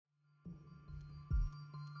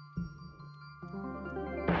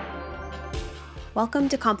Welcome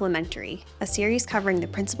to Complementary, a series covering the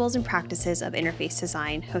principles and practices of interface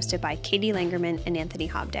design hosted by Katie Langerman and Anthony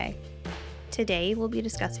Hobday. Today, we'll be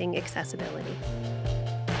discussing accessibility.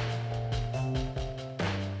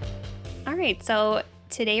 All right, so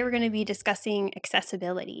today we're going to be discussing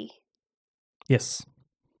accessibility. Yes.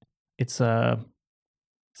 It's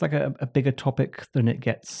like a bigger topic than it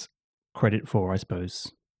gets credit for, I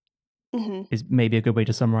suppose. Mm-hmm. Is maybe a good way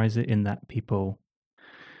to summarize it in that people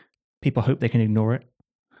hope they can ignore it.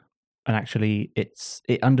 And actually it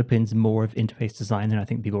underpins more of interface design than I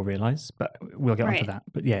think people realize, but we'll get onto Right. that.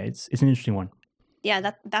 But yeah, it's an interesting one.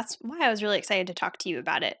 Yeah, that's why I was really excited to talk to you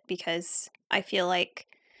about it, because I feel like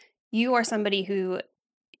you are somebody who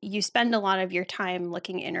you spend a lot of your time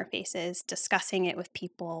looking at interfaces, discussing it with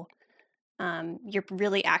people. You're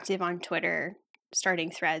really active on Twitter, starting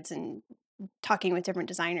threads and talking with different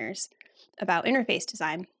designers about interface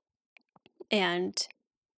design. And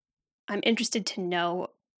I'm interested to know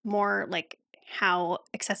more like how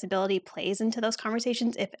accessibility plays into those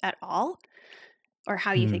conversations, if at all, or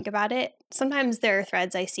how you Mm. think about it. Sometimes there are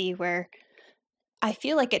threads I see where I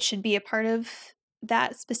feel like it should be a part of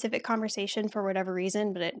that specific conversation for whatever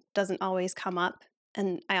reason, but it doesn't always come up.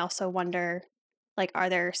 And I also wonder, like, are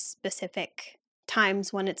there specific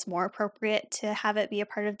times when it's more appropriate to have it be a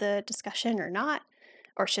part of the discussion or not?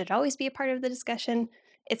 Or should it always be a part of the discussion?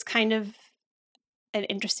 It's kind of an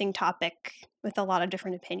interesting topic with a lot of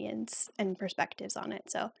different opinions and perspectives on it.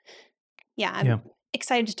 So, yeah, I'm Yeah.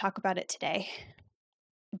 excited to talk about it today.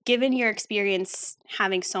 Given your experience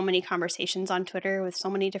having so many conversations on Twitter with so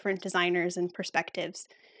many different designers and perspectives,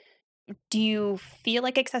 do you feel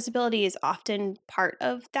like accessibility is often part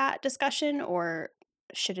of that discussion, or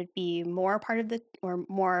should it be more part of the, or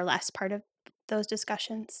more or less part of those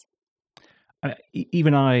discussions?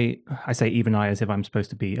 Even I say even I as if I'm supposed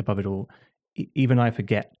to be above it all. Even I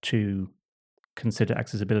forget to consider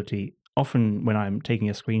accessibility often when I'm taking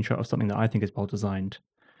a screenshot of something that I think is well designed.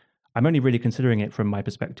 I'm only really considering it from my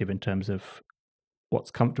perspective in terms of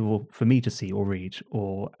what's comfortable for me to see or read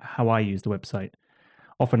or how I use the website.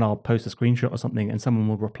 Often I'll post a screenshot or something and someone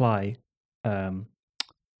will reply. Um,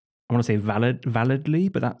 I want to say validly,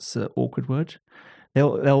 but that's an awkward word.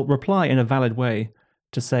 They'll reply in a valid way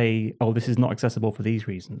to say, "Oh, this is not accessible for these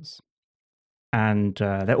reasons," and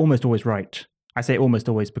they're almost always right. I say almost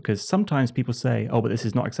always because sometimes people say, "Oh, but this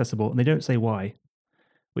is not accessible," and they don't say why.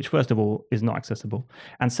 Which, first of all, is not accessible,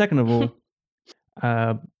 and second of all,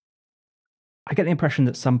 uh, I get the impression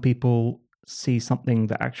that some people see something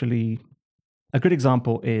that actually a good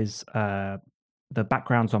example is the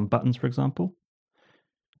backgrounds on buttons, for example.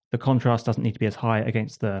 The contrast doesn't need to be as high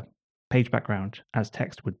against the page background as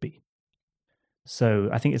text would be. So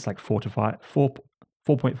I think it's like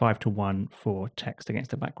 4.5 to 1 for text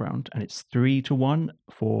against a background, and it's 3 to 1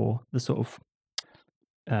 for the sort of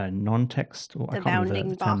non-text, or I The can't remember bounding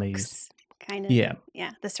the term they use. box, kind of, Yeah,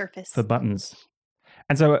 yeah, the for surface. buttons.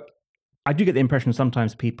 And so I do get the impression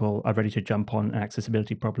sometimes people are ready to jump on an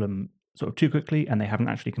accessibility problem sort of too quickly, and they haven't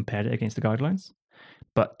actually compared it against the guidelines.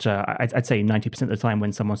 But I'd say 90% of the time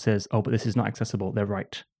when someone says, "Oh, but this is not accessible," they're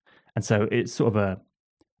right. And so it's sort of a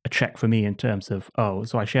check for me in terms of, oh,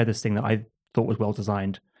 so I share this thing that I thought was well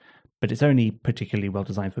designed, but it's only particularly well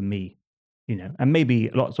designed for me, and maybe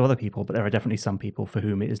lots of other people, but there are definitely some people for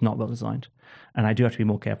whom it is not well designed. And I do have to be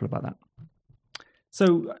more careful about that.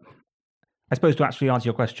 So I suppose to actually answer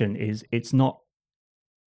your question is it's not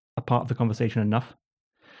a part of the conversation enough.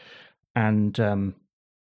 And I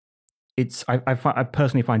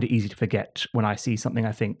personally find it easy to forget when I see something.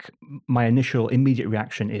 I think my initial immediate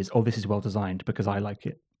reaction is, "Oh, this is well designed because I like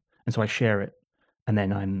it," and so I share it, and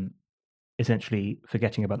then I'm essentially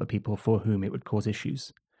forgetting about the people for whom it would cause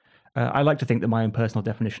issues. I like to think that my own personal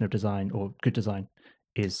definition of design or good design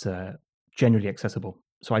is generally accessible.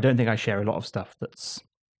 So I don't think I share a lot of stuff that's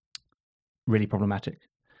really problematic,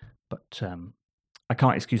 but I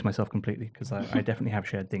can't excuse myself completely because I definitely have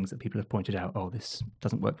shared things that people have pointed out. Oh, this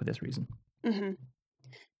doesn't work for this reason. Hmm.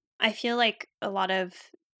 I feel like a lot of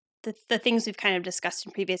the things we've kind of discussed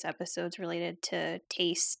in previous episodes related to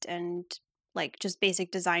taste and like just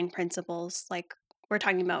basic design principles, like we're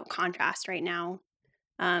talking about contrast right now.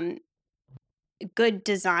 Um, Good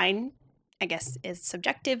design, I guess, is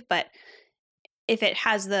subjective, but if it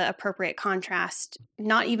has the appropriate contrast,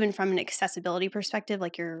 not even from an accessibility perspective,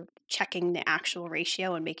 like you're checking the actual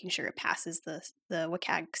ratio and making sure it passes the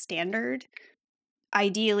WCAG standard,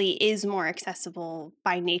 ideally is more accessible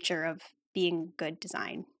by nature of being good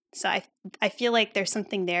design. So I feel like there's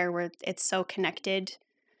something there where it's so connected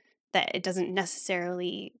that it doesn't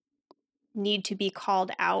necessarily need to be called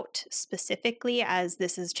out specifically as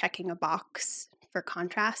this is checking a box for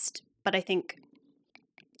contrast. But I think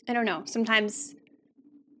I don't know. Sometimes,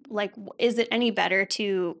 like, is it any better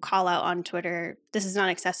to call out on Twitter, this is not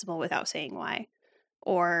accessible without saying why?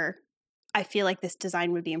 Or I feel like this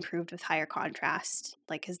design would be improved with higher contrast.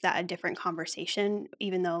 Like, is that a different conversation,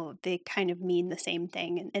 even though they kind of mean the same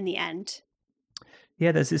thing in the end?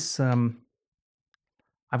 Yeah, there's this. I've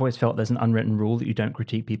always felt there's an unwritten rule that you don't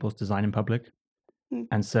critique people's design in public. Mm,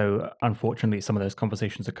 And so, unfortunately, some of those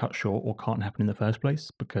conversations are cut short or can't happen in the first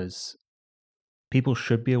place because people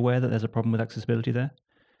should be aware that there's a problem with accessibility there.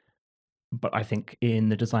 But I think in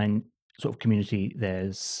the design sort of community,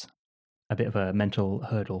 there's a bit of a mental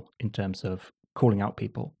hurdle in terms of calling out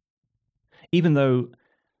people. Even though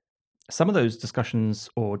some of those discussions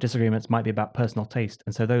or disagreements might be about personal taste,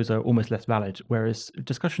 and so those are almost less valid. Whereas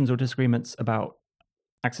discussions or disagreements about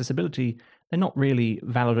accessibility, they're not really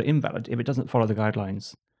valid or invalid. If it doesn't follow the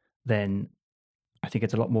guidelines, then I think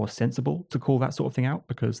it's a lot more sensible to call that sort of thing out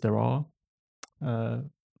because there are uh,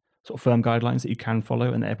 sort of firm guidelines that you can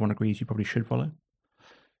follow and that everyone agrees you probably should follow.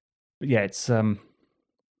 But yeah,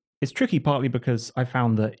 it's tricky partly because I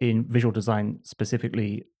found that in visual design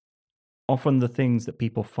specifically, often the things that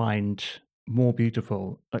people find more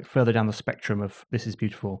beautiful, like further down the spectrum of this is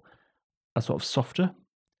beautiful, are sort of softer.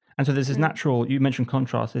 And so there's this mm, natural, you mentioned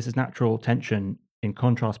contrast, there's this natural tension in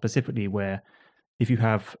contrast specifically where if you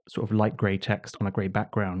have sort of light gray text on a gray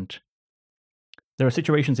background, there are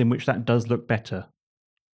situations in which that does look better,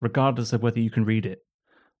 regardless of whether you can read it,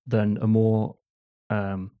 than a more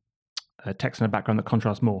um, text in a background that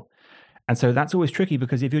contrasts more. And so that's always tricky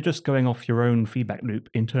because if you're just going off your own feedback loop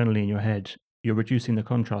internally in your head, you're reducing the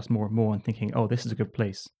contrast more and more and thinking, oh, this is a good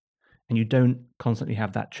place. And you don't constantly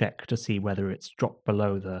have that check to see whether it's dropped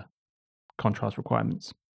below the contrast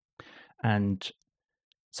requirements. And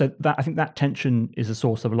so that I think that tension is a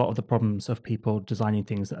source of a lot of the problems of people designing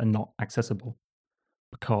things that are not accessible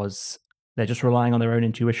because they're just relying on their own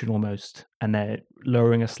intuition almost, and they're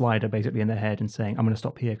lowering a slider basically in their head and saying, "I'm going to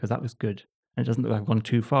stop here because that was good," and it doesn't look like I've gone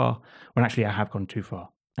too far. When actually I have gone too far,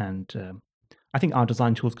 and I think our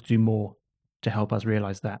design tools could do more to help us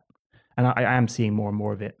realize that. And I am seeing more and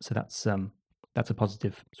more of it, so that's a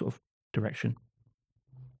positive sort of direction.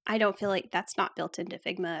 I don't feel like that's not built into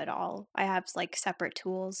Figma at all. I have like separate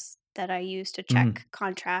tools that I use to Mm, check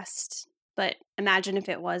contrast, but imagine if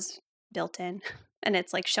it was built in and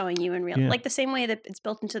it's like showing you in real, yeah, like the same way that it's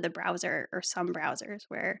built into the browser or some browsers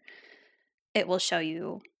where it will show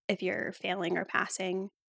you if you're failing or passing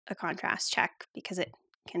a contrast check because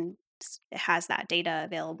can it has that data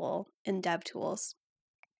available in dev tools.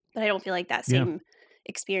 But I don't feel like that yeah. same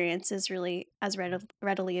experience is really as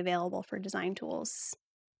readily available for design tools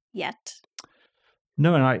yet.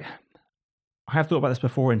 No, and I have thought about this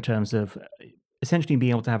before in terms of essentially being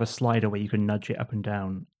able to have a slider where you can nudge it up and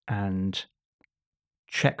down and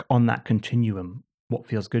check on that continuum what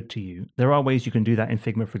feels good to you. There are ways you can do that in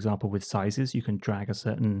Figma, for example, with sizes. You can drag a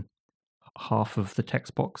certain half of the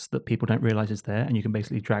text box that people don't realize is there, and you can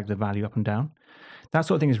basically drag the value up and down. That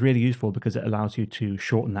sort of thing is really useful because it allows you to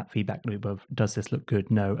shorten that feedback loop of does this look good?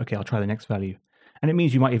 No. Okay, I'll try the next value. And it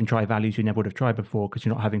means you might even try values you never would have tried before because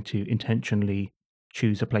you're not having to intentionally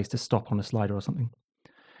choose a place to stop on a slider or something.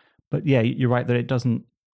 But yeah, you're right that it doesn't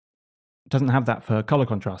have that for color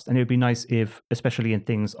contrast. And it would be nice if, especially in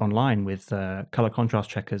things online with color contrast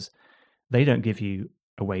checkers, they don't give you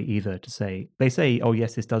a way either to say, they say, oh,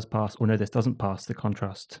 yes, this does pass, or no, this doesn't pass the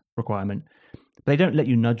contrast requirement. But they don't let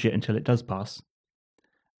you nudge it until it does pass.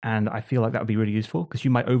 And I feel like that would be really useful because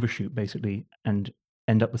you might overshoot basically and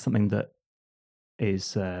end up with something that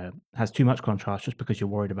is has too much contrast just because you're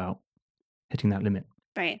worried about hitting that limit.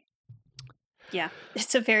 Right. Yeah.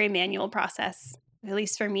 It's a very manual process. At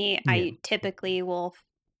least for me, Yeah. I typically will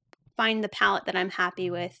find the palette that I'm happy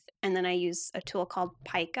with, and then I use a tool called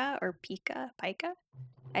Pica or Pica.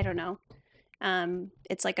 I don't know.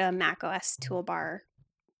 It's like a Mac OS toolbar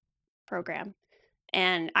program,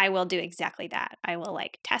 and I will do exactly that. I will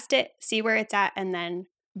like test it, see where it's at, and then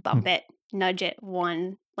bump Mm. it, nudge it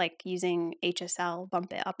one, like using HSL,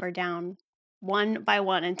 bump it up or down one by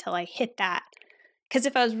one until I hit that. Because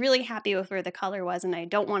if I was really happy with where the color was and I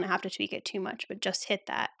don't want to have to tweak it too much, but just hit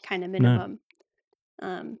that kind of No. minimum,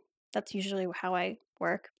 um, that's usually how I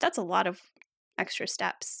work. That's a lot of extra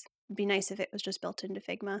steps. It'd be nice if it was just built into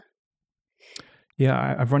Figma.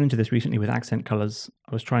 Yeah, I've run into this recently with accent colors.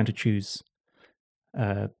 I was trying to choose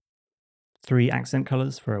uh, 3 accent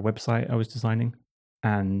colors for a website I was designing,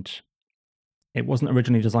 and it wasn't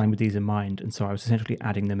originally designed with these in mind, and so I was essentially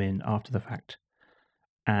adding them in after the fact.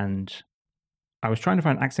 And I was trying to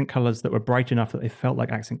find accent colors that were bright enough that they felt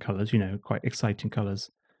like accent colors, quite exciting colors.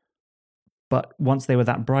 But once they were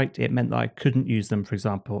that bright, it meant that I couldn't use them, for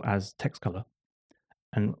example, as text color.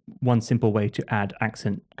 And one simple way to add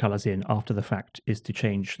accent colors in after the fact is to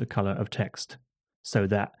change the color of text so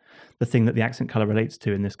that the thing that the accent color relates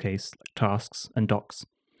to, in this case, like tasks and docs,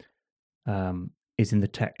 is in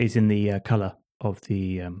the color of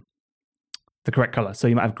the correct color. So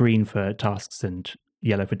you might have green for tasks and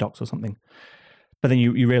yellow for docs or something. But then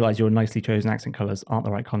you realize your nicely chosen accent colors aren't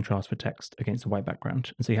the right contrast for text against a white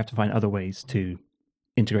background. And so you have to find other ways to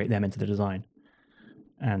integrate them into the design.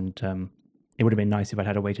 And it would have been nice if I'd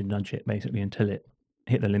had a way to nudge it basically until it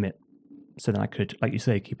hit the limit. So then I could, like you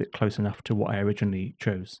say, keep it close enough to what I originally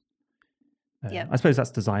chose. Yep. I suppose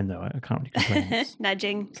that's design, though. I can't really complain.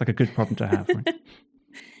 Nudging. It's like a good problem to have, right?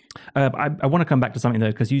 I want to come back to something,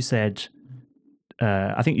 though, because you said,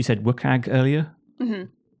 I think you said WCAG earlier. Mm-hmm.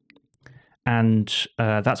 And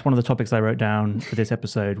that's one of the topics I wrote down for this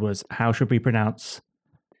episode was how should we pronounce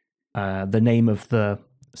the name of the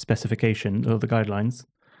specification or the guidelines.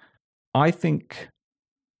 I think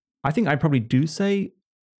I probably do say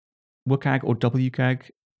WCAG or WCAG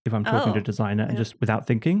if I'm talking to a designer and just without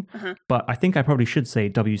thinking. Uh-huh. But I think I probably should say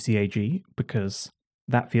WCAG because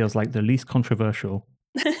that feels like the least controversial.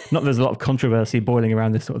 Not that there's a lot of controversy boiling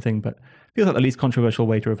around this sort of thing, but it feels like the least controversial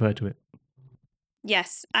way to refer to it.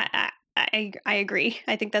 Yes, I agree.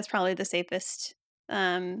 I think that's probably the safest.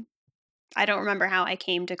 I don't remember how I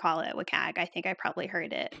came to call it WCAG. I think I probably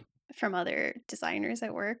heard it from other designers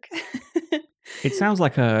at work. It sounds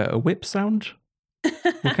like a whip sound.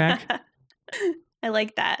 WCAG. I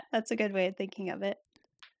like that. That's a good way of thinking of it.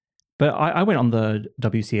 But I went on the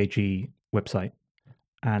WCAG website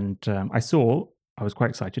and I was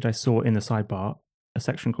quite excited. I saw in the sidebar a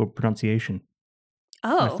section called pronunciation.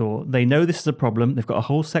 Oh. I thought, they know this is a problem. They've got a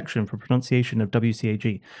whole section for pronunciation of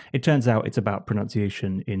WCAG. It turns out it's about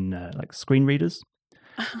pronunciation in like screen readers.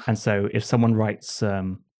 And so if someone writes,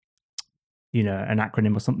 an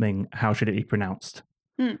acronym or something, how should it be pronounced?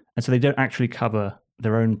 And so they don't actually cover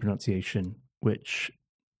their own pronunciation, which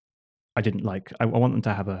I didn't like. I want them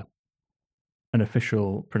to have an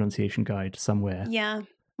official pronunciation guide somewhere. Yeah.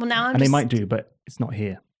 Well, now they might do, but it's not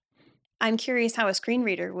here. I'm curious how a screen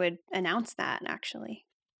reader would announce that, actually,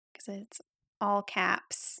 because it's all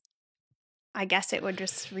caps. I guess it would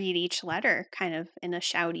just read each letter kind of in a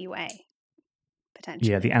shouty way,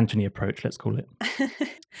 potentially. Yeah, the Anthony approach, let's call it.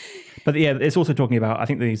 But yeah, it's also talking about, I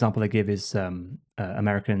think the example they give is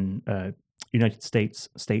American, United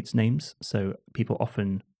States names. So people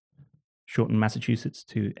often shorten Massachusetts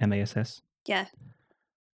to MASS. Yeah.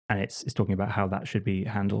 And it's talking about how that should be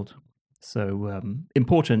handled. So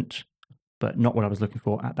important, but not what I was looking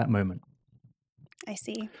for at that moment. I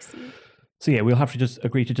see. So yeah, we'll have to just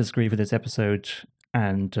agree to disagree for this episode,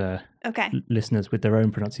 and listeners with their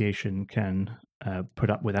own pronunciation can put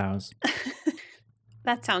up with ours.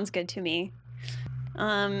 That sounds good to me.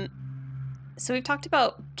 So we've talked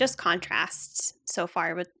about just contrasts so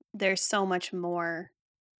far, but there's so much more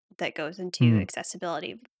that goes into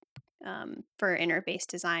accessibility for interface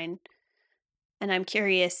design. And I'm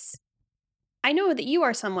curious, I know that you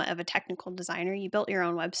are somewhat of a technical designer. You built your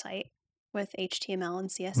own website with HTML and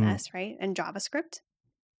CSS, right? And JavaScript?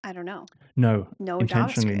 I don't know. No,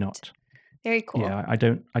 intentionally JavaScript. Not. Very cool. Yeah, I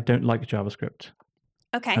don't like JavaScript.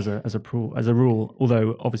 Okay. As a rule,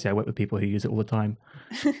 although obviously I work with people who use it all the time.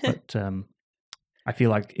 But I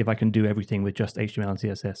feel like if I can do everything with just HTML and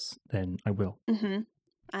CSS, then I will. Mm-hmm.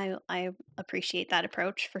 I appreciate that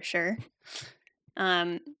approach for sure.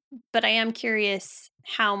 But I am curious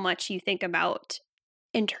how much you think about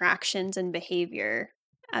interactions and behavior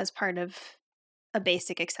as part of a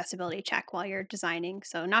basic accessibility check while you're designing.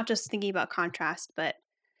 So not just thinking about contrast, but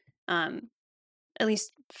at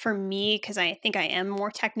least for me, because I think I am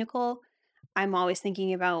more technical, I'm always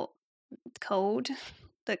thinking about code,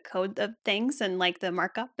 the code of things and like the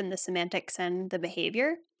markup and the semantics and the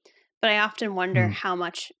behavior. But I often wonder how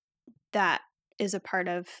much that is a part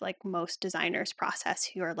of like most designers' process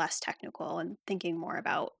who are less technical and thinking more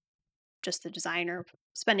about just the designer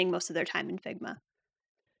spending most of their time in Figma.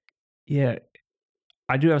 Yeah,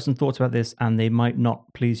 I do have some thoughts about this, and they might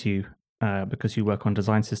not please you because you work on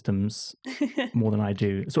design systems more than I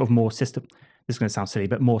do. Sort of more system. This is going to sound silly,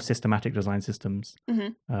 but more systematic design systems.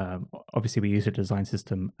 Mm-hmm. Obviously, we use a design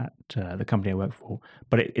system at the company I work for,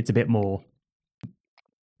 but it's a bit more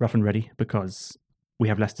rough and ready because we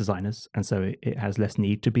have less designers, and so it has less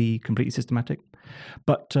need to be completely systematic.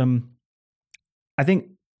 But I think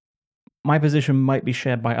my position might be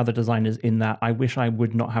shared by other designers in that I wish I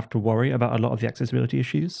would not have to worry about a lot of the accessibility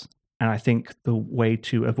issues. And I think the way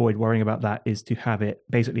to avoid worrying about that is to have it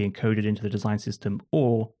basically encoded into the design system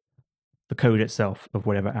or the code itself of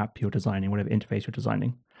whatever app you're designing, whatever interface you're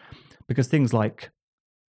designing. Because things like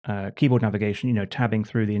keyboard navigation, tabbing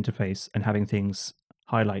through the interface and having things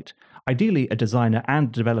highlight. Ideally, a designer and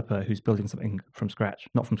a developer who's building something from scratch,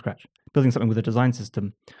 not from scratch, building something with a design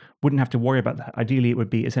system, wouldn't have to worry about that. Ideally, it would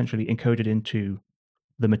be essentially encoded into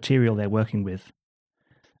the material they're working with.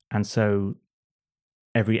 And so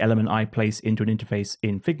every element I place into an interface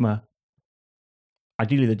in Figma,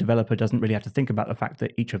 ideally the developer doesn't really have to think about the fact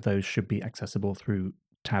that each of those should be accessible through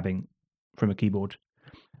tabbing from a keyboard.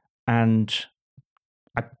 And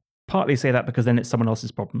I partly say that because then it's someone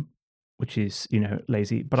else's problem, which is,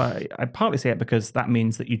 lazy. But I partly say it because that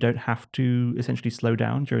means that you don't have to essentially slow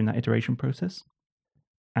down during that iteration process.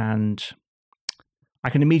 And I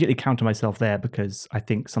can immediately counter myself there because I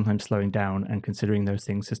think sometimes slowing down and considering those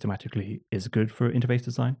things systematically is good for interface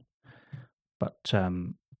design. But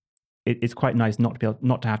it's quite nice not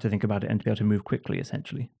to have to think about it and to be able to move quickly,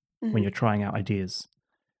 essentially, when you're trying out ideas.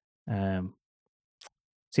 So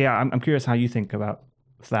yeah, I'm curious how you think about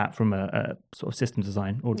that from a sort of system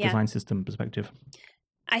design or Yeah. design system perspective.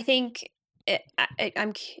 I think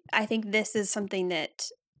I think this is something that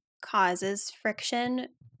causes friction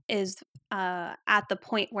is at the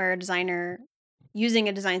point where a designer using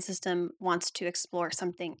a design system wants to explore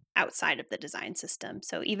something outside of the design system.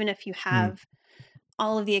 So even if you Mm, have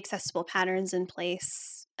all of the accessible patterns in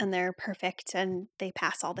place and they're perfect and they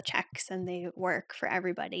pass all the checks and they work for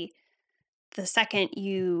everybody, the second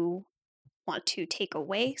you want to take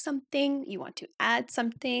away something, you want to add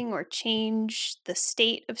something or change the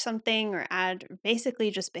state of something or add basically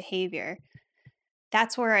just behavior,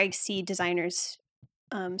 that's where I see designers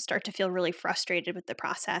start to feel really frustrated with the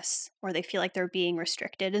process or they feel like they're being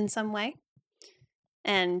restricted in some way.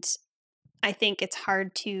 And I think it's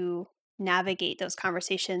hard to navigate those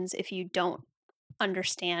conversations if you don't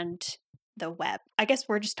understand the web. I guess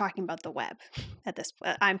we're just talking about the web at this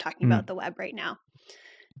point. I'm talking about mm. the web right now.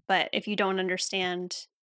 But if you don't understand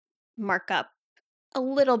markup a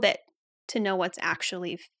little bit to know what's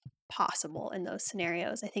actually possible in those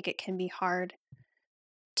scenarios, I think it can be hard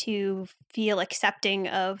to feel accepting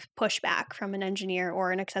of pushback from an engineer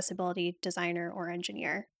or an accessibility designer or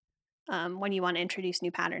engineer when you want to introduce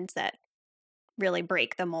new patterns that really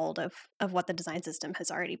break the mold of what the design system has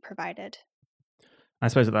already provided. I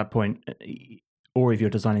suppose at that point, or if you're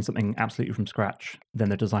designing something absolutely from scratch, then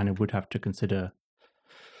the designer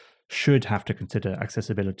should have to consider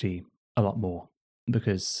accessibility a lot more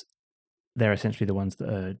because they're essentially the ones that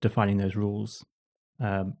are defining those rules.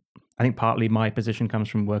 Um, I think partly my position comes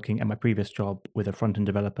from working at my previous job with a front end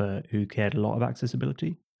developer who cared a lot about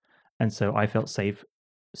accessibility. And so I felt safe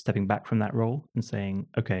stepping back from that role and saying,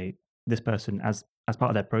 okay, this person, as part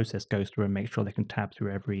of their process, goes through and makes sure they can tab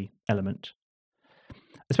through every element.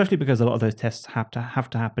 Especially because a lot of those tests have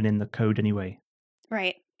to happen in the code anyway.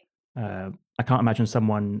 Right. I can't imagine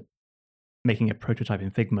someone making a prototype in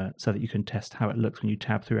Figma so that you can test how it looks when you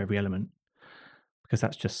tab through every element, because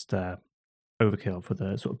that's just overkill for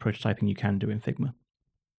the sort of prototyping you can do in Figma.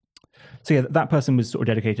 So yeah, that person was sort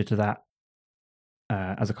of dedicated to that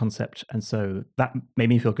as a concept, and so that made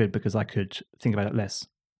me feel good because I could think about it less.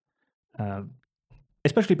 Uh,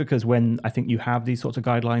 Especially because when I think you have these sorts of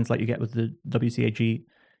guidelines, like you get with the WCAG,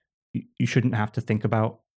 you shouldn't have to think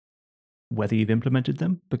about whether you've implemented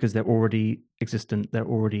them because they're already existent. They're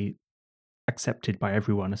already accepted by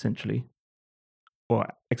everyone, essentially, or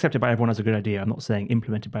accepted by everyone as a good idea. I'm not saying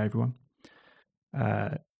implemented by everyone.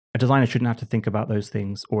 Uh, a designer shouldn't have to think about those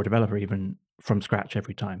things, or a developer even, from scratch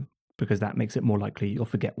every time because that makes it more likely you'll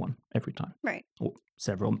forget one every time, Right. or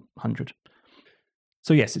several hundred.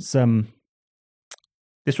 So yes, it's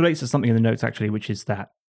this relates to something in the notes actually, which is that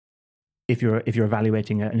if you're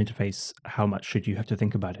evaluating an interface, how much should you have to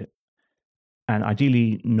think about it? And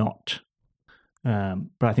ideally not. But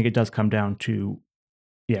I think it does come down to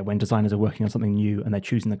when designers are working on something new and they're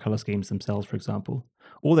choosing the color schemes themselves, for example,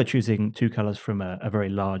 or they're choosing two colors from a very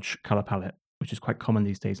large color palette, which is quite common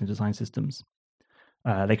these days in design systems.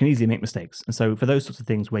 They can easily make mistakes. And so for those sorts of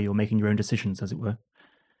things where you're making your own decisions, as it were,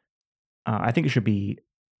 I think it should be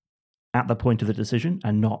at the point of the decision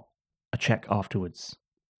and not a check afterwards.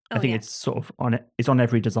 I Oh think yeah. it's sort of on it. It's on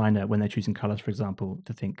every designer when they're choosing colors, for example,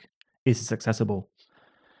 to think, is this accessible?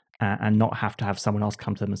 And not have to have someone else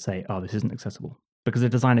come to them and say, oh, this isn't accessible. Because a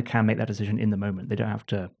designer can make that decision in the moment. They don't have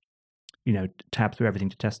to, tab through everything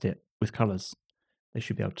to test it with colors. They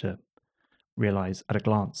should be able to realize at a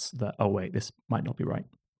glance that, oh, wait, this might not be right.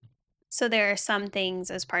 So there are some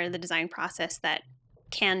things as part of the design process that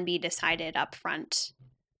can be decided upfront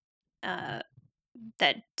uh,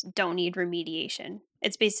 that don't need remediation.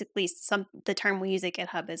 It's basically the term we use at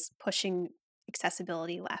GitHub is pushing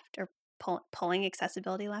accessibility left or pulling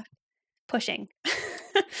accessibility left. Pushing.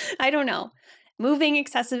 I don't know. moving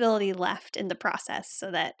accessibility left in the process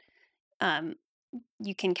so that um,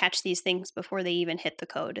 you can catch these things before they even hit the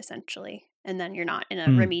code, essentially. And then you're not in a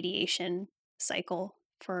Mm. remediation cycle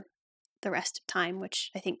for the rest of time,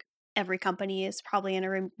 which I think every company is probably in a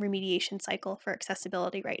remediation cycle for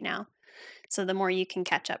accessibility right now. So the more you can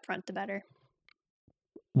catch up front, the better.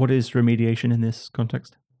 What is remediation in this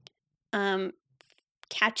context? Um,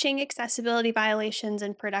 Catching accessibility violations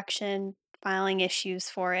in production, filing issues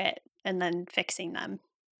for it, and then fixing them.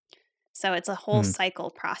 So it's a whole Mm.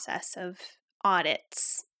 cycle process of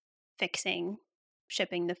audits, fixing,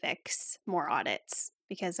 shipping the fix, more audits,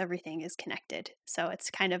 because everything is connected. So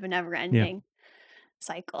it's kind of a never Yeah. ending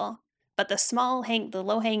cycle. But the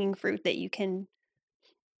low hanging fruit that you can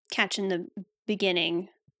catch in the beginning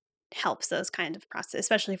helps those kinds of process,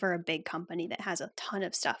 especially for a big company that has a ton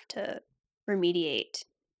of stuff to remediate.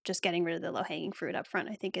 Just getting rid of the low hanging fruit up front,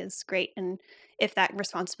 I think, is great. And if that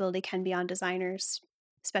responsibility can be on designers,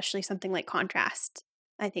 especially something like contrast,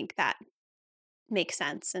 I think that makes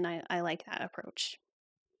sense. And I like that approach.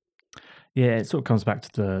 Yeah, it sort of comes back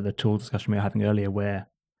to the tool discussion we were having earlier, where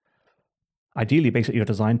ideally, basically, your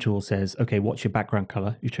design tool says, okay, what's your background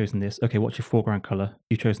color? You've chosen this. Okay, what's your foreground color?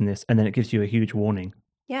 You've chosen this. And then it gives you a huge warning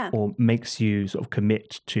Yeah. or makes you sort of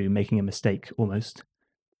commit to making a mistake almost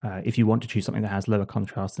if you want to choose something that has lower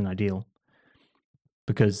contrast than ideal.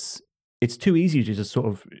 Because it's too easy to just sort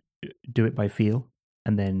of do it by feel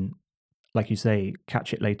and then, like you say,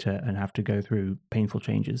 catch it later and have to go through painful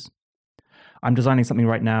changes. I'm designing something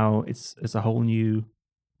right now. It's a whole new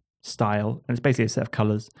style, and it's basically a set of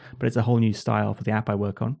colors, but it's a whole new style for the app I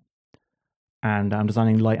work on. And I'm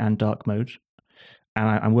designing light and dark mode. And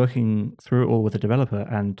I'm working through it all with a developer,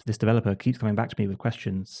 and this developer keeps coming back to me with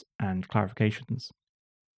questions and clarifications.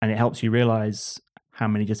 And it helps you realize how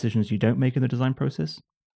many decisions you don't make in the design process.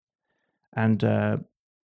 And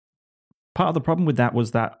part of the problem with that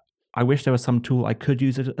was that I wish there was some tool I could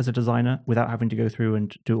use as a designer without having to go through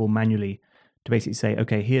and do it all manually to basically say,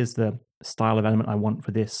 okay, here's the style of element I want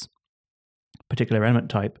for this particular element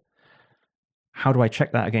type. How do I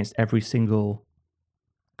check that against every single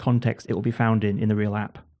context it will be found in the real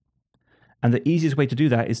app? And the easiest way to do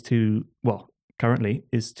that is to, well, currently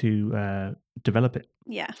is to develop it,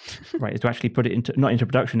 Yeah. right? Is to actually put it into, not into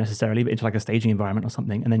production necessarily, but into like a staging environment or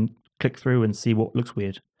something, and then click through and see what looks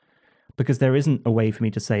weird. Because there isn't a way for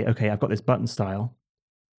me to say, okay, I've got this button style.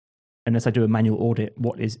 Unless I do a manual audit,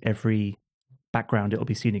 what is every background it'll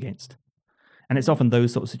be seen against? And it's Mhm. often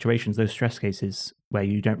those sort of situations, those stress cases, where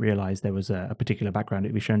you don't realize there was a particular background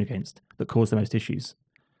it'll be shown against that cause the most issues.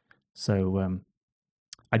 So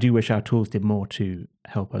I do wish our tools did more to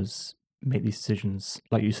help us make these decisions,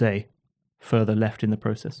 like you say, further left in the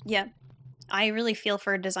process. Yeah. I really feel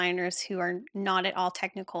for designers who are not at all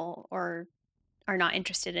technical or are not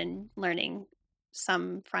interested in learning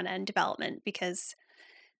some front end development because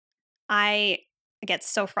I get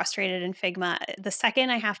so frustrated in Figma. The second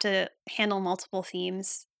I have to handle multiple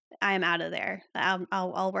themes, I am out of there.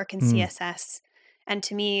 I'll work in Mm. CSS. And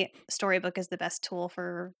to me, Storybook is the best tool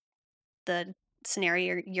for the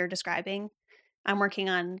scenario you're describing. I'm working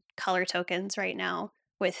on color tokens right now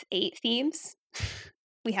with 8 themes.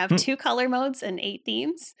 We have Mm. 2 color modes and 8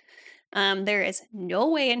 themes. There is no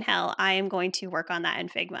way in hell I am going to work on that in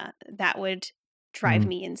Figma. That would drive Mm.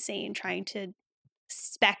 me insane trying to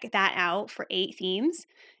spec that out for 8 themes.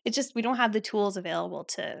 It's just we don't have the tools available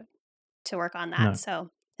to work on that. No.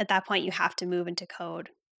 So at that point, you have to move into code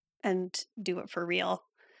and do it for real,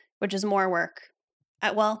 which is more work.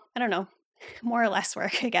 Well, I don't know, more or less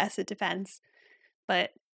work. I guess it depends.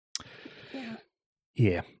 But yeah,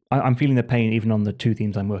 Yeah. I'm feeling the pain even on the two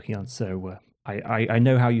themes I'm working on. So I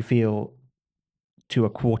know how you feel to a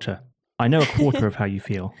quarter. I know a quarter of how you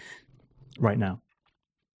feel right now.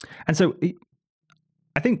 And so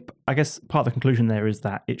I think, I guess part of the conclusion there is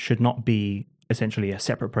that it should not be essentially a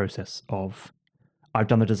separate process of I've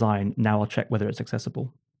done the design, now I'll check whether it's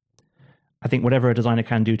accessible. I think whatever a designer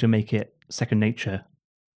can do to make it second nature,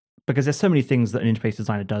 because there's so many things that an interface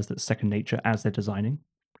designer does that's second nature as they're designing.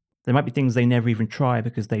 There might be things they never even try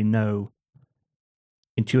because they know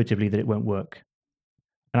intuitively that it won't work.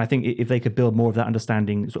 And I think if they could build more of that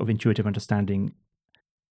understanding, sort of intuitive understanding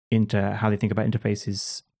into how they think about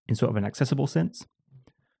interfaces in sort of an accessible sense,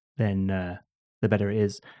 then the better it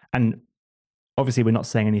is. And obviously, we're not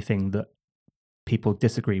saying anything that people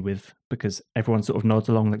disagree with because everyone sort of nods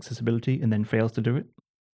along accessibility and then fails to do it.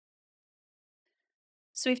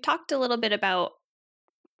 so we've talked a little bit about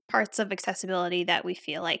parts of accessibility that we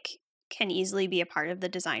feel like can easily be a part of the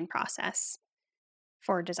design process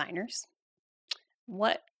for designers.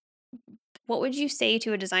 What What would you say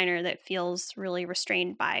to a designer that feels really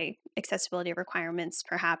restrained by accessibility requirements?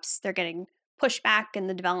 Perhaps they're getting pushback in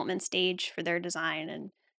the development stage for their design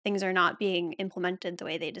and things are not being implemented the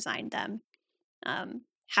way they designed them.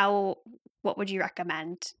 How what would you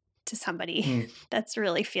recommend to somebody Mm. that's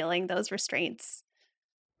really feeling those restraints?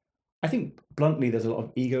 I think bluntly, there's a lot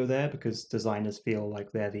of ego there because designers feel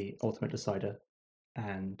like they're the ultimate decider,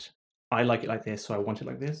 and I like it like this, so I want it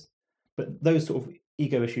like this. But those sort of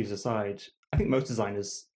ego issues aside, I think most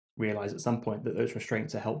designers realize at some point that those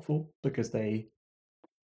restraints are helpful because they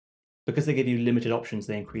give you limited options,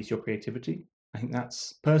 they increase your creativity. I think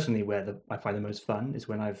that's personally where I find the most fun is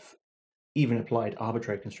when I've even applied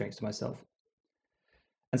arbitrary constraints to myself.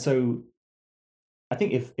 And so I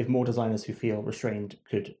think if more designers who feel restrained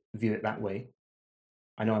could view it that way,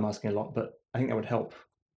 I know I'm asking a lot, but I think that would help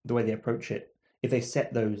the way they approach it. If they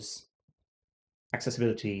set those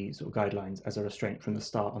accessibility sort of guidelines as a restraint from the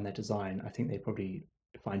start on their design, I think they probably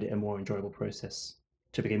find it a more enjoyable process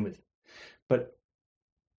to begin with. But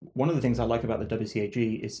one of the things I like about the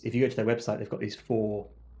WCAG is if you go to their website, they've got these 4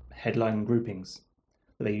 headline groupings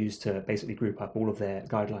that they use to basically group up all of their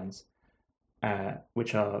guidelines,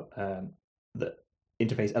 which are that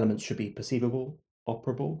interface elements should be perceivable,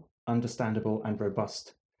 operable, understandable, and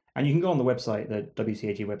robust. And you can go on the website, the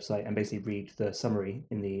WCAG website, and basically read the summary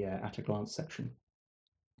in the at a glance section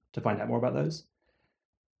to find out more about those.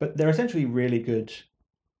 But they're essentially really good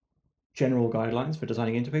general guidelines for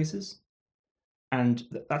designing interfaces.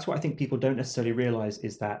 And that's what I think people don't necessarily realize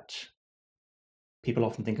is that people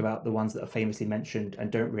often think about the ones that are famously mentioned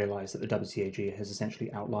and don't realize that the WCAG has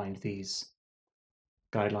essentially outlined these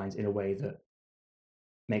guidelines in a way that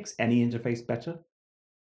makes any interface better.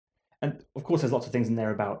 And of course, there's lots of things in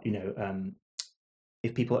there about,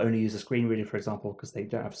 if people only use a screen reader, for example, because they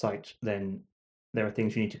don't have sight, then there are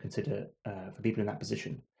things you need to consider for people in that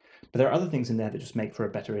position. But there are other things in there that just make for a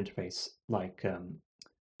better interface, like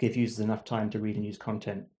give users enough time to read and use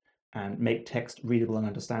content and make text readable and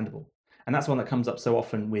understandable. And that's one that comes up so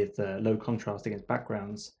often with low contrast against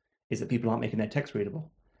backgrounds, is that people aren't making their text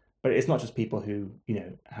readable. But it's not just people who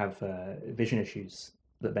have vision issues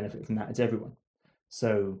that benefit from that; it's everyone.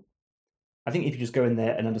 So I think if you just go in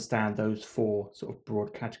there and understand those 4 sort of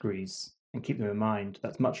broad categories and keep them in mind,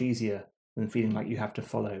 that's much easier than feeling like you have to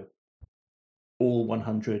follow all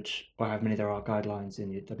 100 or however many there are guidelines in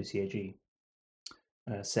your WCAG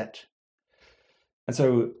set. And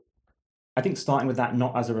so I think starting with that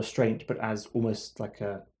not as a restraint, but as almost like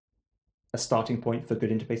a starting point for good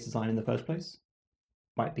interface design in the first place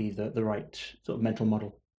might be the right sort of mental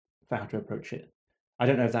model for how to approach it. I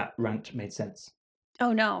don't know if that rant made sense.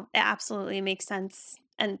 Oh, no, it absolutely makes sense.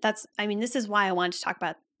 And that's I mean, this is why I wanted to talk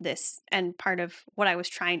about this and part of what I was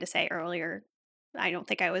trying to say earlier. I don't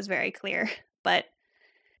think I was very clear, but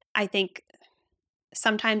I think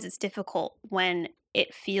sometimes it's difficult when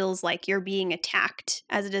it feels like you're being attacked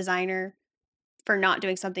as a designer for not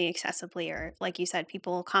doing something accessibly, or like you said,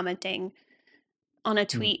 people commenting on a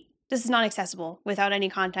Hmm. tweet, "This is not accessible," without any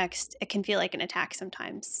context. It can feel like an attack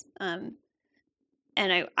sometimes.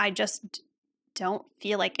 And I just don't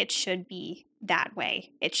feel like it should be that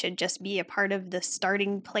way. It should just be a part of the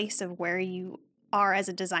starting place of where you are as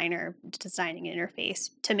a designer designing an interface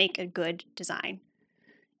to make a good design.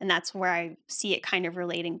 And that's where I see it kind of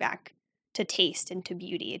relating back to taste and to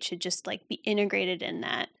beauty. It should just like be integrated in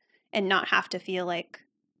that and not have to feel like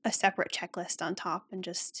a separate checklist on top, and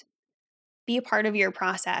just be a part of your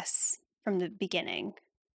process from the beginning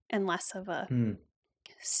and less of a Hmm.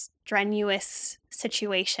 strenuous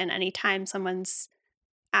situation anytime someone's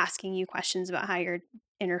asking you questions about how your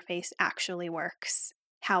interface actually works.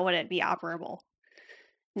 How would it be operable?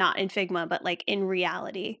 Not in Figma, but like in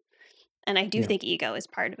reality. And I do Yeah. think ego is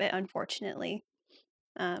part of it, unfortunately.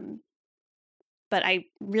 Um, but I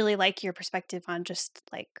really like your perspective on just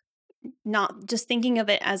like not just thinking of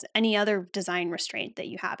it as any other design restraint that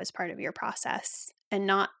you have as part of your process and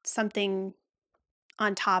not something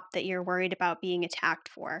on top that you're worried about being attacked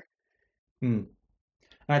for. Hmm.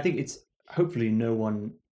 And I think it's hopefully no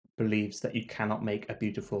one believes that you cannot make a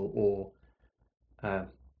beautiful or uh,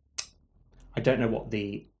 I don't know what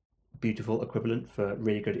the beautiful equivalent for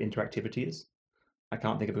really good interactivity is. I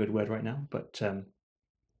can't think of a good word right now, but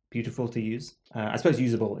beautiful to use. I suppose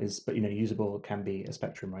usable is, but usable can be a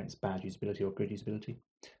spectrum, right? It's bad usability or good usability.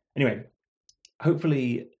 Anyway,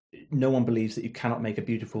 hopefully no one believes that you cannot make a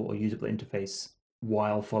beautiful or usable interface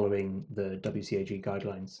while following the WCAG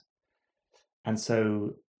guidelines. And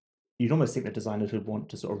so you'd almost think that designers would want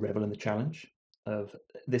to sort of revel in the challenge of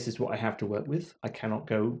this is what I have to work with. I cannot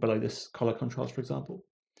go below this color contrast, for example.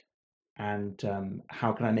 And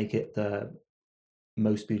how can I make it the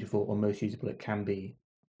most beautiful or most usable it can be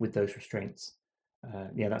with those restraints.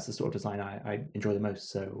 Yeah, that's the sort of design I enjoy the most.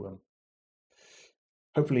 So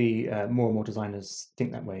hopefully, more and more designers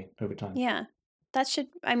think that way over time. Yeah. That should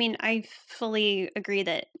I mean, I fully agree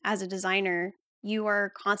that as a designer, you are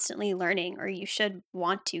constantly learning or you should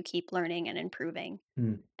want to keep learning and improving.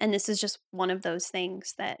 Mm, And this is just one of those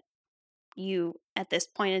things that you at this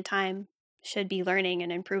point in time should be learning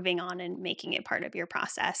and improving on and making it part of your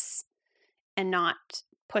process and not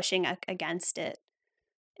pushing against it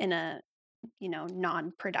in a,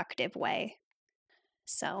 non-productive way.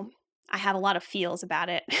 So, I have a lot of feels about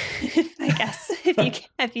it, I guess,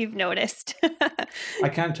 if you've noticed. I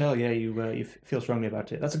can tell, yeah, you feel strongly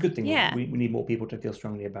about it. That's a good thing, though. Yeah. We need more people to feel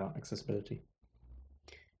strongly about accessibility.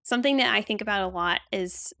 Something that I think about a lot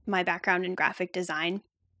is my background in graphic design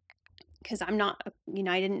because I'm not,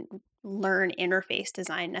 I didn't learn interface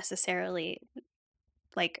design necessarily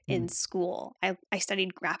like in Mm, school. I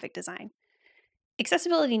studied graphic design.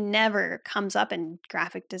 Accessibility never comes up in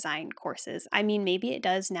graphic design courses. I mean, maybe it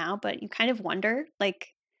does now, but you kind of wonder like,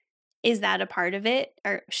 is that a part of it?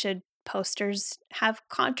 Or should posters have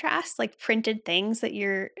contrast, like printed things that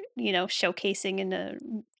you're, showcasing in a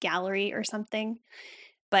gallery or something?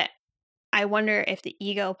 But I wonder if the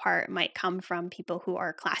ego part might come from people who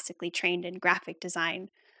are classically trained in graphic design,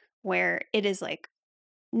 where it is like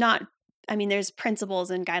not, I mean, there's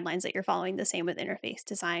principles and guidelines that you're following the same with interface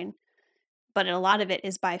design, but a lot of it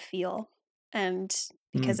is by feel and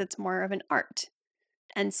because mm, it's more of an art.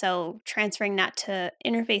 And so transferring that to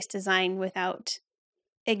interface design without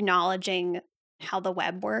acknowledging how the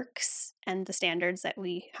web works and the standards that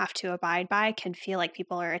we have to abide by can feel like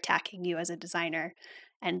people are attacking you as a designer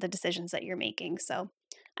and the decisions that you're making. So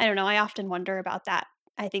I don't know. I often wonder about that.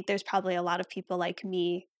 I think there's probably a lot of people like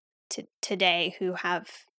me today who have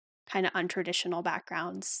kind of untraditional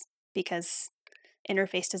backgrounds because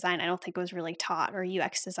interface design, I don't think was really taught, or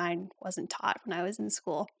UX design wasn't taught when I was in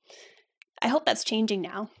school. I hope that's changing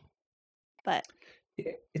now, but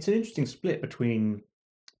It's an interesting split between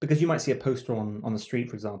because you might see a poster on the street,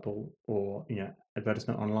 for example, or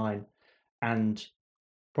advertisement online, and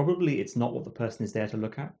probably it's not what the person is there to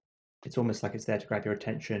look at. It's almost like it's there to grab your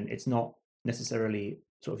attention. It's not necessarily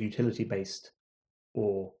sort of utility based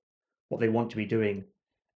or what they want to be doing,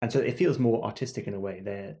 and so it feels more artistic in a way.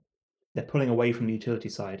 They're pulling away from the utility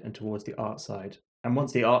side and towards the art side. And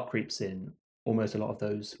once the art creeps in, almost a lot of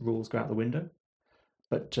those rules go out the window.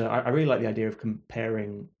 But I really like the idea of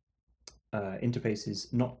comparing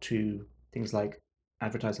interfaces not to things like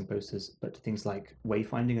advertising posters, but to things like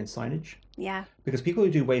wayfinding and signage. yeah. Because people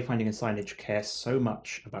who do wayfinding and signage care so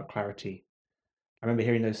much about clarity. I remember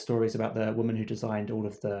hearing those stories about the woman who designed all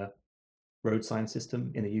of the road sign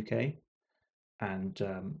system in the UK. And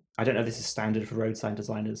I don't know if this is standard for road sign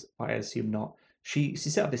designers, but I assume not. She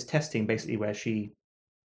set up this testing basically where she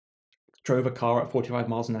drove a car at 45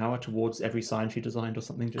 miles an hour towards every sign she designed or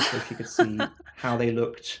something, just so she could see how they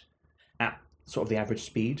looked at sort of the average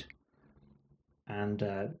speed. And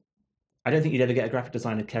I don't think you'd ever get a graphic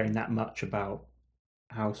designer caring that much about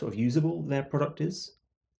how sort of usable their product is.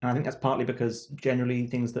 And I think that's partly because generally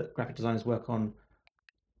things that graphic designers work on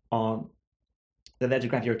aren't they're there to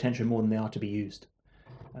grab your attention more than they are to be used.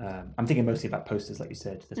 I'm thinking mostly about posters, like you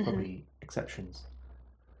said. There's Hmm. probably exceptions.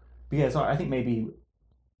 But yeah, so I think maybe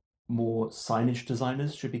more signage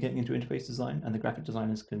designers should be getting into interface design, and the graphic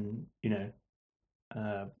designers can,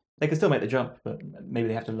 uh, they can still make the jump, but maybe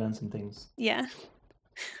they have to learn some things Yeah.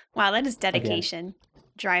 Wow, that is again. dedication,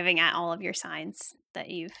 driving at all of your signs that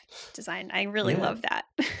you've designed. I really Yeah, love that.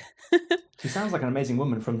 she sounds like an amazing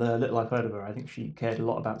woman from the little I've heard of her. I think she cared a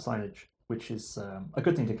lot about signage, which is a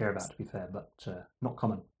good thing to care about, to be fair, but not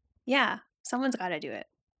common. Yeah, someone's gotta do it.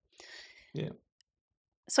 Yeah.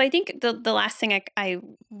 So I think the last thing I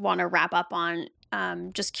wanna wrap up on,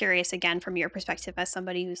 just curious again from your perspective as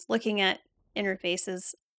somebody who's looking at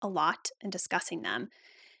interfaces a lot and discussing them.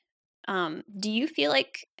 Do you feel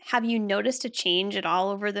like have you noticed a change at all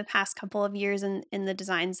over the past couple of years in the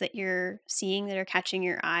designs that you're seeing that are catching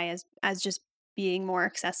your eye as just being more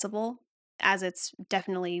accessible, as it's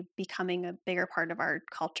definitely becoming a bigger part of our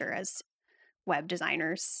culture as web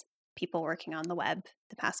designers, people working on the web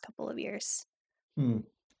the past couple of years? Hmm.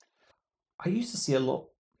 I used to see a lot.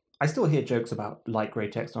 I still hear jokes about light grey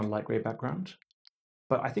text on a light grey background,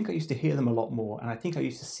 but I think I used to hear them a lot more, and I think I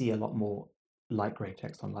used to see a lot more light grey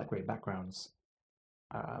text on light grey backgrounds,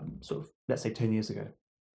 sort of, let's say, 10 years ago.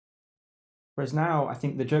 Whereas now, I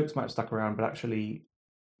think the jokes might have stuck around, but actually,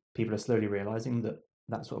 people are slowly realizing that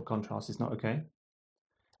that sort of contrast is not okay.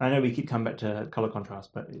 And I know we keep coming back to color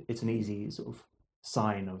contrast, but it's an easy sort of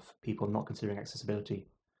sign of people not considering accessibility.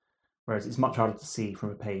 Whereas it's much harder to see from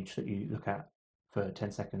a page that you look at for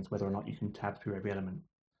 10 seconds whether or not you can tab through every element.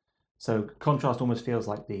 So contrast almost feels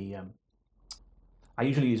like the. I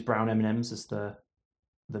usually use brown M&Ms as the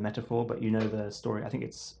metaphor, but you know the story. I think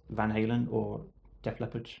it's Van Halen or Def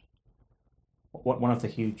Leppard, one of the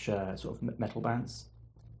huge sort of metal bands.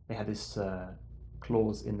 They had this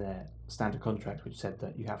clause in their standard contract which said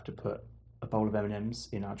that you have to put a bowl of M&Ms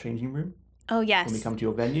in our changing room Oh, when we yes. come to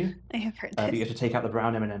your venue, I have heard but this. you have to take out the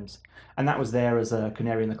brown M&Ms, and that was there as a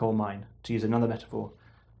canary in the coal mine. To use another metaphor,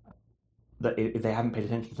 that if they haven't paid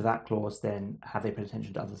attention to that clause, then have they paid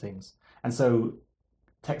attention to other things? And so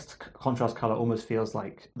text contrast color almost feels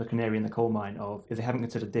like the canary in the coal mine of if they haven't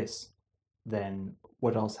considered this, then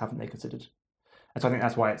what else haven't they considered? And so I think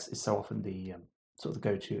that's why it's so often the sort of the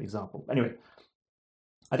go-to example. Anyway,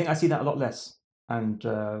 I think I see that a lot less, and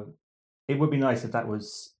it would be nice if that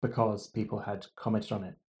was because people had commented on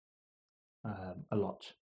it a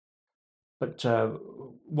lot. But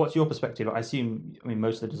what's your perspective? I assume, I mean,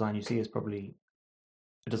 most of the design you see is probably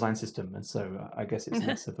a design system, and so I guess it's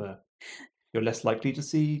less of a you're less likely to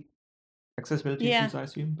see accessibility Yeah, issues, I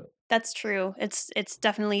assume. But that's true. It's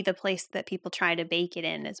definitely the place that people try to bake it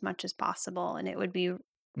in as much as possible, and it would be mm,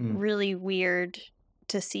 really weird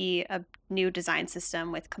to see a new design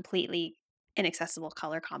system with completely inaccessible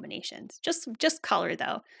color combinations. Just color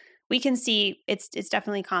though. We can see it's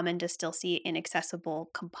definitely common to still see inaccessible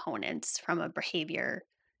components from a behavior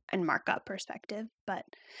and markup perspective, but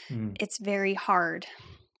mm, it's very hard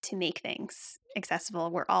to make things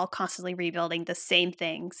accessible. We're all constantly rebuilding the same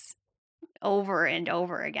things over and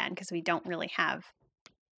over again because we don't really have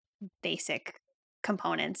basic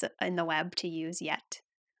components in the web to use yet.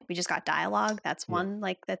 We just got dialogue. That's yeah, one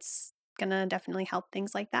like that's gonna definitely help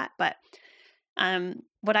things like that. But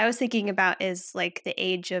what I was thinking about is like the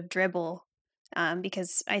age of dribble,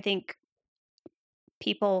 because I think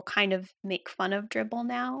people kind of make fun of dribble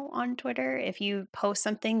now on Twitter. If you post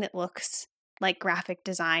something that looks like graphic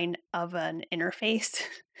design of an interface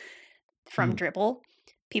from mm, dribble,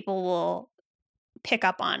 people will pick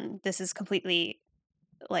up on this is completely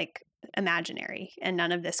like imaginary and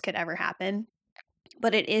none of this could ever happen.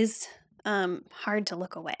 But it is hard to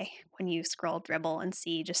look away when you scroll dribble and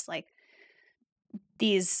see just like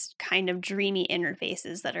these kind of dreamy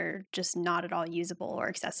interfaces that are just not at all usable or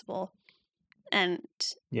accessible. And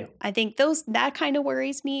yeah, I think those that kind of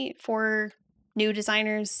worries me for new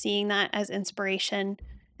designers seeing that as inspiration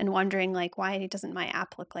and wondering like why doesn't my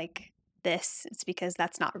app look like this? It's because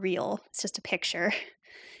that's not real. It's just a picture.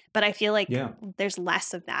 But I feel like yeah. there's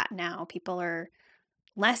less of that now. People are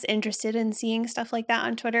less interested in seeing stuff like that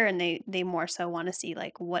on Twitter and they more so want to see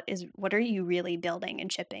like what are you really building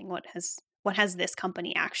and shipping? What has this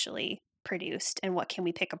company actually produced and what can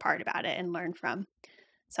we pick apart about it and learn from?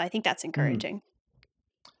 So I think that's Mm. encouraging.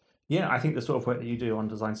 Yeah, I think the sort of work that you do on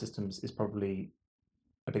design systems is probably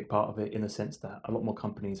a big part of it in the sense that a lot more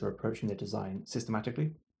companies are approaching their design systematically.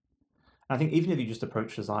 And I think even if you just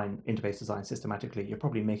approach design, interface design systematically, you're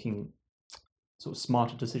probably making sort of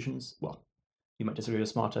smarter decisions. Well, you might disagree with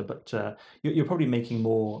smarter, but you're probably making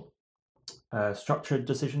more structured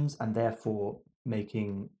decisions and therefore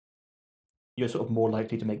making you're sort of more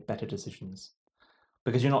likely to make better decisions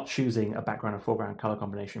because you're not choosing a background and foreground color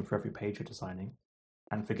combination for every page you're designing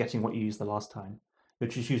and forgetting what you used the last time. You're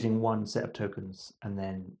just using one set of tokens and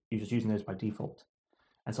then you're just using those by default.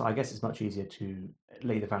 And so I guess it's much easier to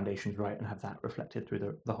lay the foundations right and have that reflected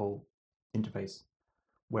through the whole interface.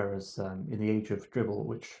 Whereas in the age of Dribble,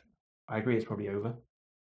 which I agree is probably over,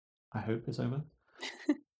 I hope is over,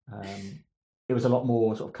 um, it was a lot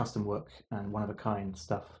more sort of custom work and one of a kind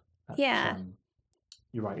stuff that Yeah.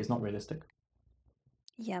 you're right is not realistic.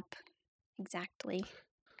 Yep. Exactly.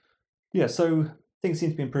 Yeah, so things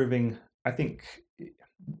seem to be improving. I think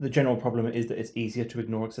the general problem is that it's easier to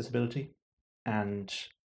ignore accessibility, and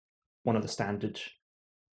one of the standard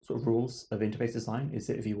sort of rules of interface design is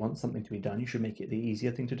that if you want something to be done, you should make it the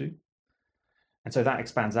easier thing to do. And so that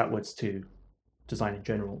expands outwards to design in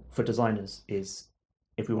general. For designers, is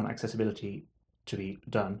if we want accessibility to be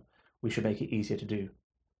done, we should make it easier to do.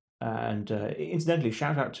 And incidentally,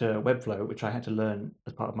 shout out to Webflow, which I had to learn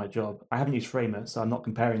as part of my job. I haven't used Framer, so I'm not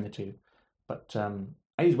comparing the two, but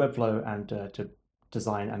I use Webflow and to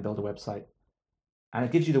design and build a website, and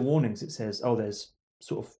it gives you the warnings. It says, "Oh, there's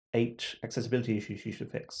sort of 8 accessibility issues you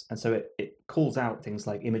should fix," and so it calls out things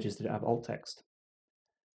like images that don't have alt text.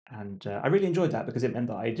 And I really enjoyed that because it meant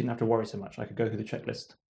that I didn't have to worry so much. I could go through the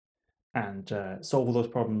checklist and solve all those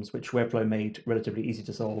problems, which Webflow made relatively easy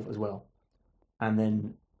to solve as well, and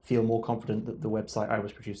then feel more confident that the website I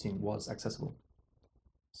was producing was accessible.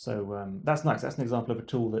 So that's nice. That's an example of a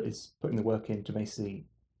tool that is putting the work in to basically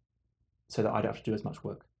so that I don't have to do as much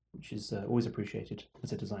work, which is always appreciated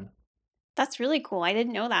as a designer. That's really cool. I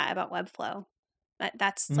didn't know that about Webflow.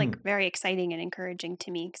 That's like Mm, very exciting and encouraging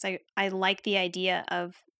to me because I like the idea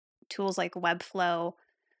of tools like Webflow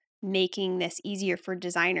making this easier for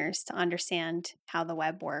designers to understand how the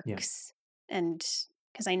web yeah. works. And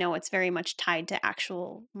because I know it's very much tied to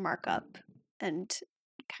actual markup, and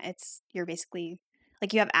you're basically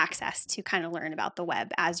like you have access to kind of learn about the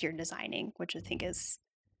web as you're designing, which I think is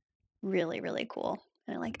really, really cool.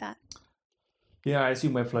 And I like that. Yeah, I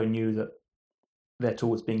assume Webflow knew that their tool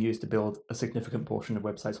was being used to build a significant portion of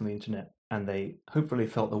websites on the internet, and they hopefully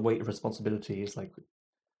felt the weight of responsibility. Is like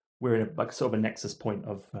we're in a like sort of a nexus point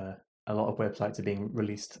of a lot of websites are being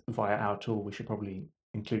released via our tool. We should probably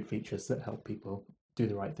include features that help people do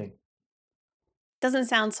the right thing. Doesn't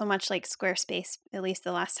sound so much like Squarespace, at least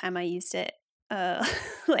the last time I used it, uh,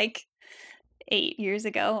 like 8 years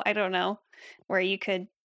ago. I don't know, where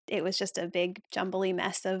it was just a big jumbly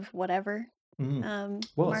mess of whatever Mm. Well, it's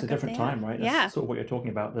a markup they different have. time, right? That's Yeah, sort of what you're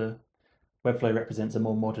talking about. The Webflow represents a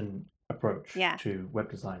more modern approach yeah, to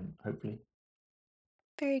web design, hopefully.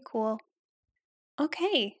 very cool.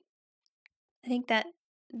 Okay, I think that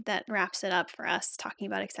wraps it up for us talking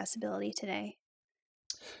about accessibility today.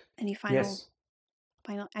 Any Yes.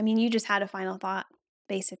 final? I mean, you just had a final thought,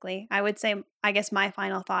 basically. I would say, I guess my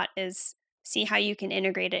final thought is see how you can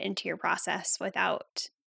integrate it into your process without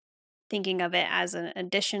thinking of it as an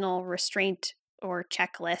additional restraint or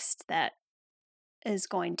checklist that is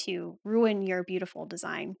going to ruin your beautiful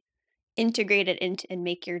design. Integrate it into and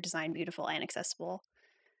make your design beautiful and accessible,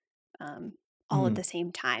 um, all at Mm. the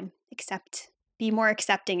same time. Be more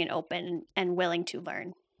accepting and open and willing to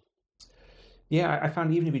learn. Yeah, I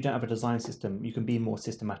found even if you don't have a design system, you can be more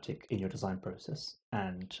systematic in your design process,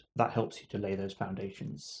 and that helps you to lay those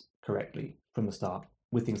foundations correctly from the start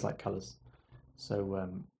with things like colors.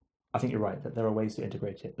 So I think you're right that there are ways to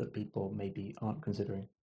integrate it that people maybe aren't considering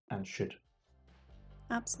and should.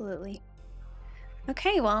 Absolutely.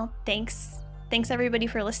 Okay, well, thanks. Thanks everybody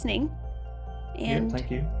for listening, Yep, and thank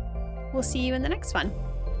you. we'll see you in the next one.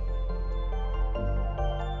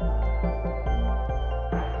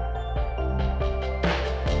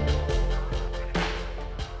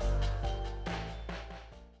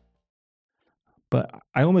 But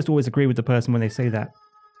I almost always agree with the person when they say that.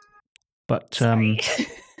 But Sorry.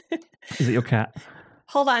 is it your cat?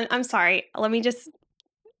 Hold on. I'm sorry. I'm just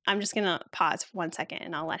going to pause 1 second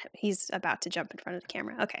and I'll let him. He's about to jump in front of the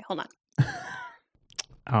camera. Okay, hold on.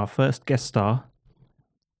 Our first guest star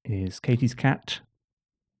is Katie's cat,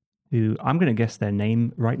 who I'm going to guess their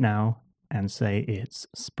name right now and say it's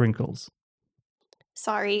Sprinkles.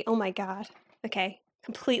 Sorry. Oh my God. Okay.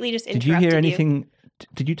 Completely just Did you hear interrupted you. anything?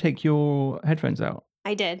 Did you take your headphones out?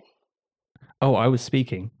 I did. Oh, I was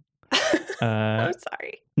speaking. I'm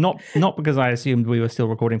sorry. Not because I assumed we were still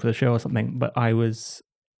recording for the show or something, but I was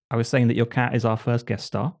saying that your cat is our first guest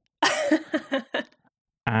star,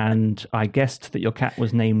 and I guessed that your cat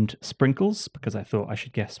was named Sprinkles because I thought I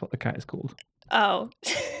should guess what the cat is called. Oh,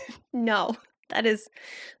 no.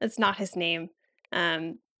 That's not his name.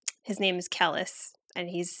 Um, his name is Kellis, and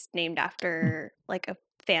he's named Hmm. after like a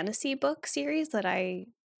fantasy book series that I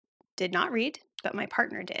did not read, but my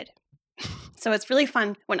partner did. So it's really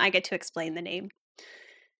fun when I get to explain the name.